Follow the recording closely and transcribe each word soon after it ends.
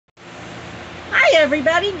Hi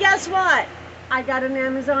everybody, guess what? I got an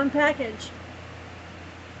Amazon package.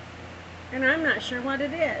 And I'm not sure what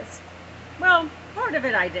it is. Well, part of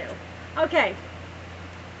it I do. Okay.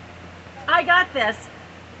 I got this.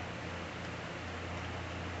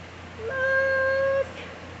 Look.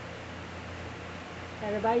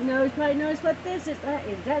 Everybody probably knows what this is.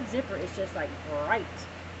 That zipper is just like bright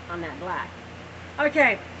on that black.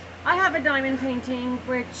 Okay. I have a diamond painting,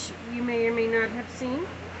 which you may or may not have seen.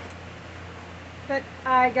 But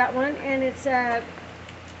I got one, and it's got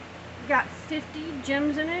 50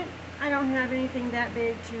 gems in it. I don't have anything that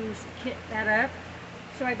big to kit that up,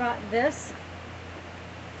 so I bought this.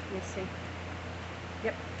 Let me see.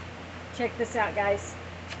 Yep. Check this out, guys.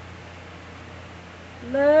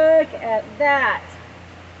 Look at that.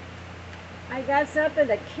 I got something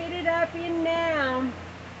to kit it up in now.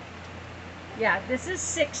 Yeah, this is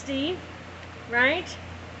 60, right?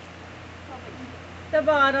 The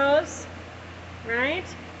bottles. Right?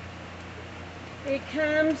 It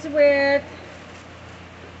comes with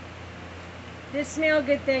this smell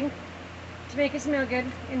good thing to make it smell good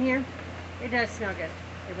in here. It does smell good.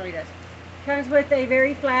 It really does. Comes with a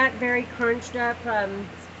very flat, very crunched up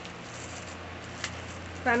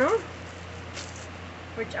funnel,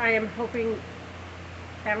 which I am hoping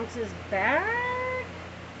bounces back.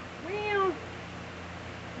 Well,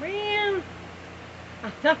 I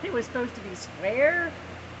thought it was supposed to be square,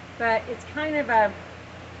 but it's kind of a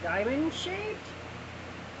diamond shaped.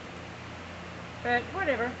 But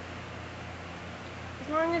whatever. As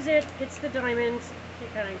long as it hits the diamonds,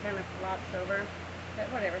 it kind of flops over.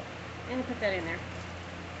 But whatever. And put that in there.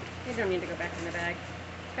 It don't need to go back in the bag.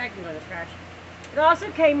 The bag can go in the trash. It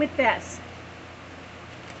also came with this.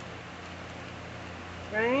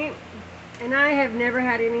 Right? And I have never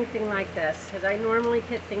had anything like this, because I normally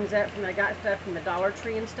kit things up and I got stuff from the Dollar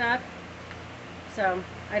Tree and stuff. So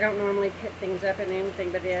I don't normally kit things up in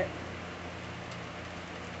anything but it.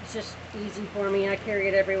 It's just easy for me. I carry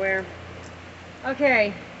it everywhere.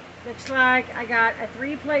 Okay, looks like I got a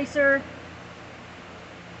 3-placer,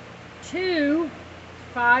 2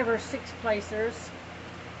 5 or 6 placers,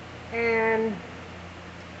 and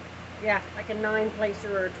yeah, like a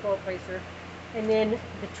 9-placer or a 12-placer, and then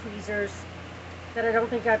the tweezers that I don't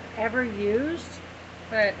think I've ever used.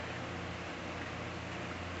 But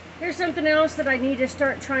here's something else that I need to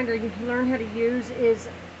start trying to learn how to use, is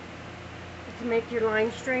to make your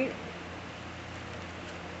line straight.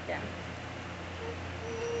 Yeah.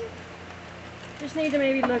 Just need to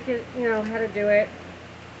maybe look at, how to do it.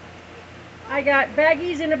 I got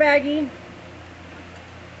baggies in a baggie.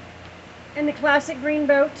 And the classic green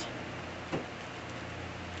boat.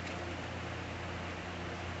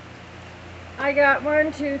 I got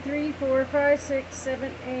 1, 2, 3, 4, 5, 6,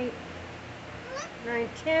 7, 8, 9,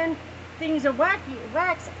 10 things of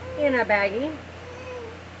wax in a baggie.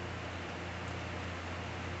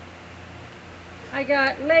 I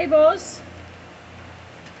got labels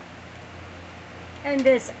and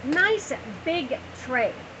this nice big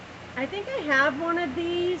tray. I think I have one of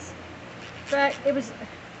these, but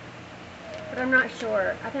I'm not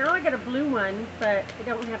sure. I think I got a blue one, but it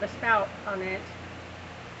don't have a spout on it.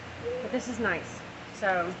 But this is nice.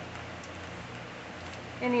 So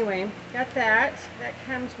anyway, got that. That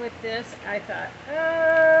comes with this. I thought,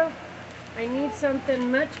 oh, I need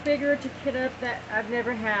something much bigger to kit up. That I've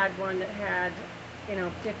never had one that had,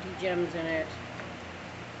 50 gems in it.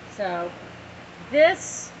 So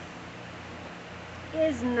this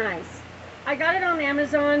is nice. I got it on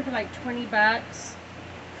Amazon for like 20 bucks.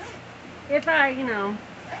 If I,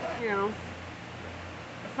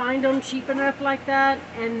 find them cheap enough like that,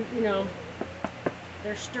 and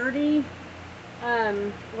they're sturdy,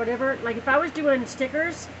 whatever. Like if I was doing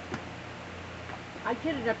stickers, I'd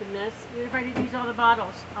kit it up in this, even if I didn't use all the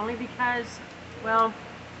bottles, only because, well,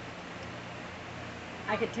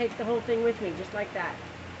 I could take the whole thing with me just like that.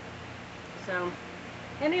 So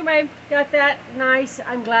anyway, got that. Nice.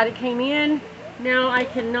 I'm glad it came in. Now I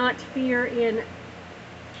cannot fear in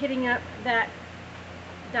kitting up that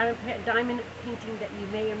diamond painting that you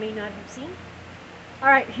may or may not have seen. All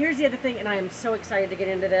right, here's the other thing, and I am so excited to get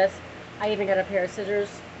into this. I even got a pair of scissors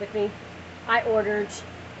with me. I ordered,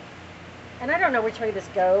 and I don't know which way this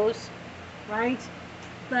goes, right?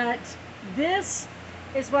 But this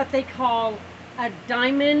is what they call a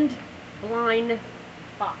diamond blind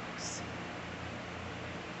box.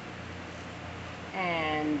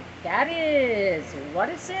 And that is what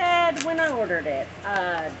it said when I ordered it.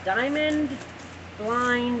 A diamond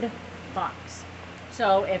blind box.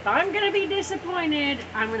 So if I'm going to be disappointed,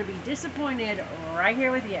 I'm going to be disappointed right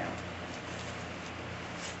here with you.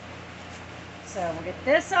 So we'll get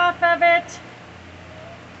this off of it.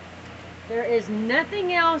 There is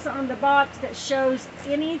nothing else on the box that shows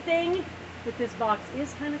anything, but this box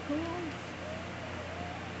is kind of cool.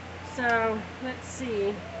 So let's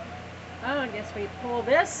see. Oh, I guess we pull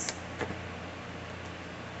this.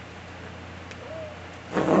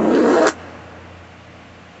 Woo,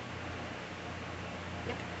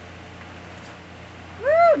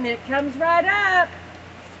 and it comes right up.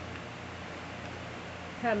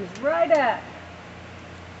 Comes right up.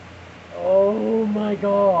 Oh my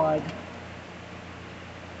God.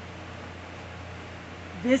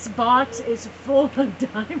 This box is full of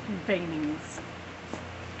diamond paintings.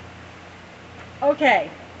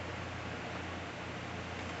 Okay.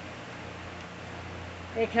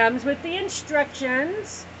 It comes with the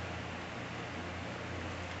instructions.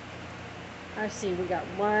 Let's see, we got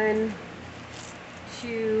 1,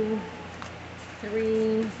 2,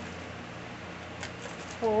 3,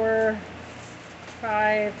 4,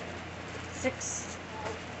 5, 6,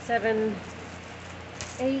 7,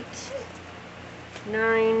 8,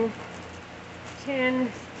 9,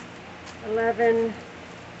 10, 11,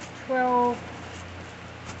 12,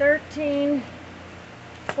 13,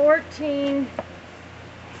 14,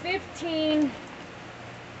 15,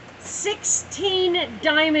 16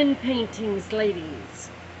 diamond paintings,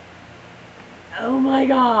 ladies. Oh my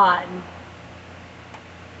God.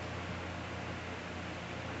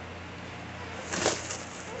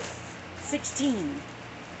 $16.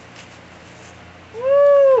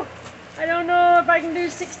 Woo! I don't know if I can do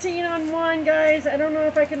 16 on one, guys. I don't know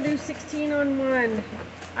if I can do 16 on one.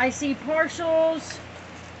 I see partials.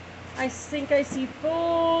 I think I see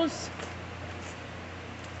fulls.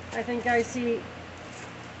 I think I see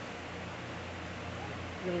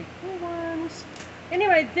really cool ones.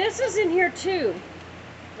 Anyway, this is in here too,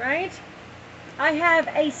 right? I have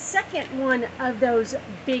a second one of those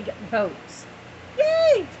big boats.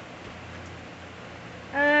 Yay!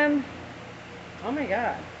 Oh my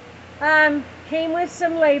God. Came with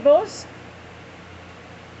some labels.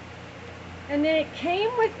 And then it came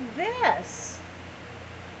with this.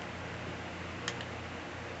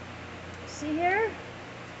 See here?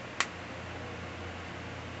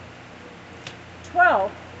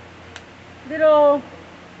 12 little,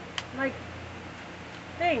 like,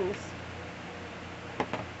 things.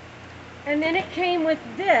 And then it came with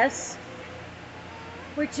this,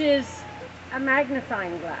 which is a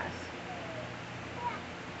magnifying glass.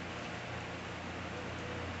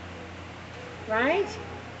 Right?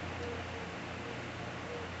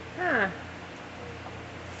 Huh.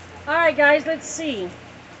 Alright guys, let's see.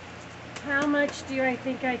 How much do I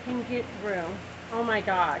think I can get through? Oh my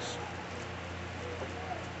gosh.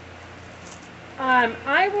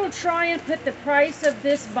 I will try and put the price of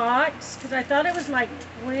this box, because I thought it was like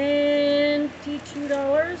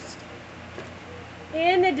 $22,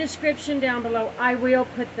 in the description down below. I will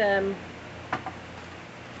put the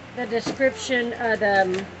description of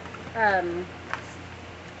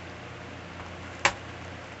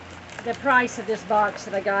the price of this box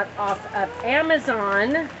that I got off of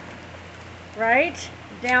Amazon, right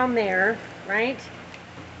down there, right?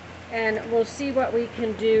 And we'll see what we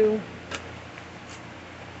can do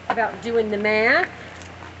about doing the math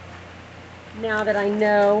now that I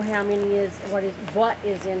know how many is what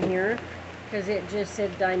is in here, because it just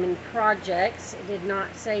said diamond projects. It did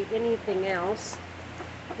not say anything else.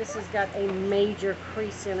 This has got a major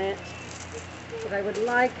crease in it that I would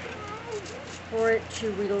like for it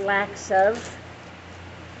to relax of,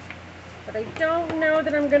 but I don't know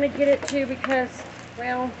that I'm going to get it to, because,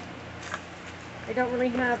 well, I don't really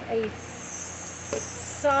have a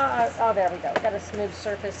oh, there we go. Got a smooth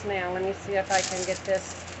surface now. Let me see if I can get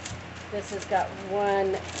this. This has got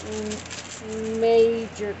one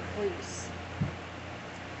major crease.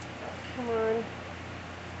 Oh, come on.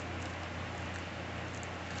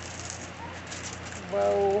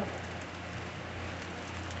 Whoa.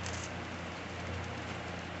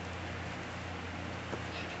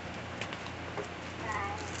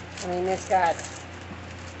 I mean, this got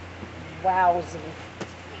wowzy.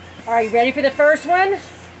 Are you ready for the first one?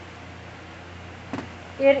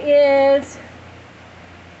 It is,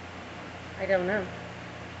 I don't know.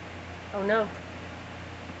 Oh no,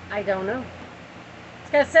 I don't know.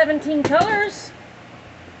 It's got 17 colors,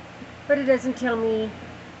 but it doesn't tell me.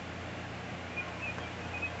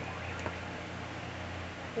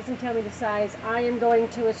 Doesn't tell me the size. I am going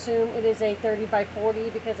to assume it is a 30 by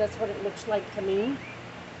 40 because that's what it looks like to me,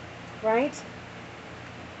 right?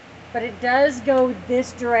 But it does go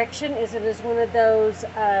this direction, as it is one of those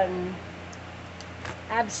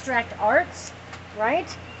abstract arts,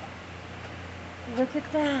 right? Look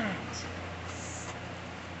at that.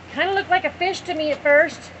 Kind of looked like a fish to me at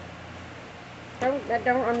first. That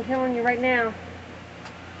don't, I'm telling you right now.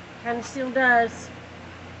 Kind of still does.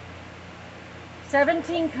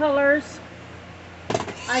 17 colors.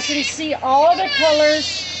 I can see all the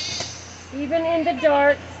colors, even in the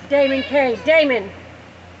dark. Damon K. Damon,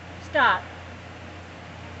 stop.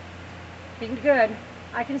 Being good.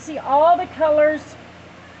 I can see all the colors,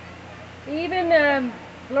 even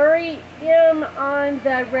blurry M on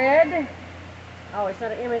the red. Oh, it's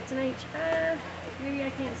not an M, it's an H. Maybe I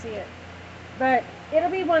can't see it. But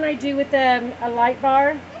it'll be one I do with a light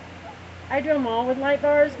bar. I do them all with light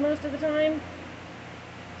bars most of the time.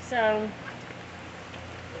 So,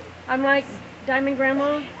 I'm like Diamond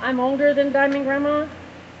Grandma. I'm older than Diamond Grandma.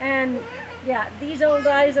 And yeah, these old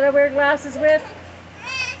guys that I wear glasses with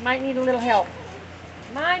might need a little help.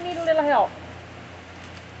 Might need a little help.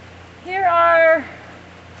 Here are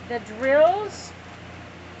the drills.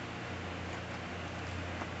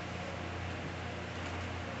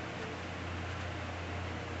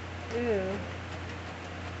 Ooh.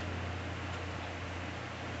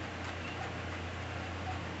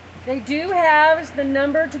 They do have the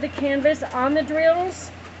number to the canvas on the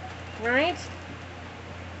drills, right?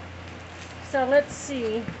 So let's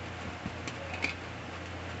see.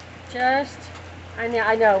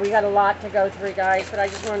 I know we got a lot to go through, guys, but I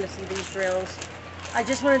just wanted to see these drills. I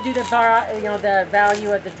just want to do the the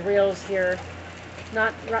value of the drills here,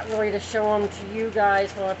 not really to show them to you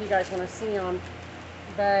guys. Well, if you guys want to see them,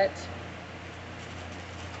 but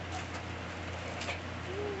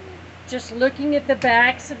just looking at the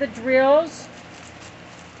backs of the drills,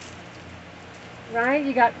 right?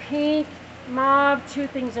 You got pink, mauve, two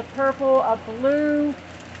things of purple, a blue,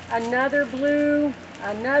 another blue,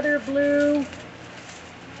 another blue,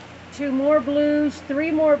 two more blues,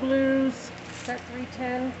 three more blues. Is that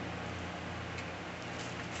 310?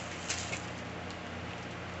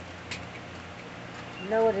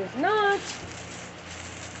 No, it is not.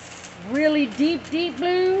 Really deep, deep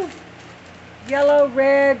blue, yellow,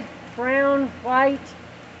 red, brown, white,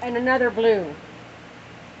 and another blue.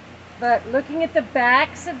 But looking at the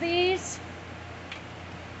backs of these,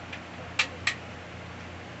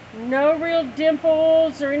 no real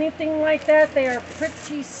dimples or anything like that. They are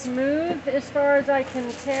pretty smooth as far as I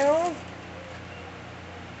can tell.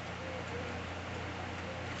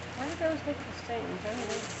 Why do those look the same?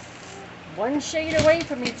 One shade away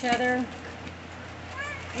from each other.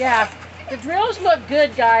 Yeah, the drills look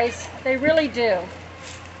good, guys. They really do.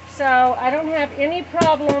 So I don't have any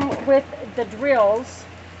problem with the drills.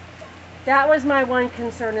 That was my one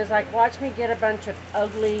concern, is like, watch me get a bunch of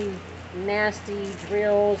ugly, nasty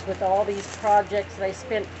drills with all these projects that I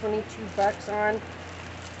spent 22 bucks on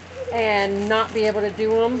and not be able to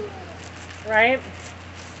do them, right?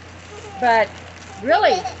 But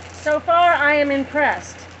really, so far I am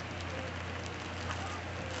impressed.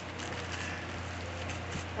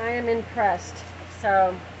 I am impressed.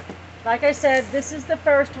 So, like I said, this is the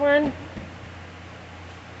first one.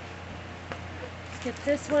 Let's get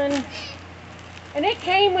this one. And it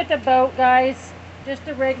came with a boat, guys. Just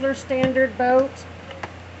a regular standard boat.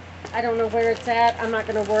 I don't know where it's at. I'm not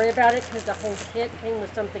going to worry about it because the whole kit came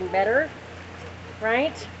with something better,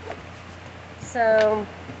 right? So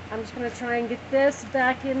I'm just going to try and get this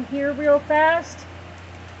back in here real fast.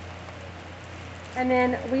 And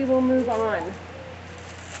then we will move on.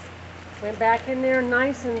 Went back in there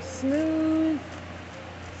nice and smooth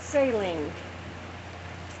sailing.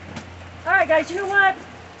 Alright guys, you know what?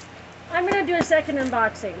 I'm going to do a second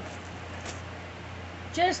unboxing.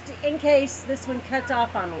 Just in case this one cuts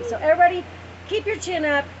off on me. So everybody, keep your chin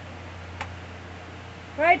up.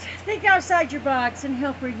 Right? Think outside your box and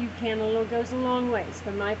help where you can. A little goes a long ways.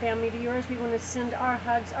 From my family to yours, we want to send our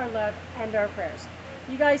hugs, our love, and our prayers.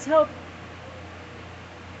 You guys help.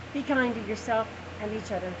 Be kind to yourself and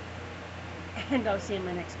each other. And I'll see you in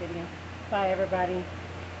my next video. Bye, everybody.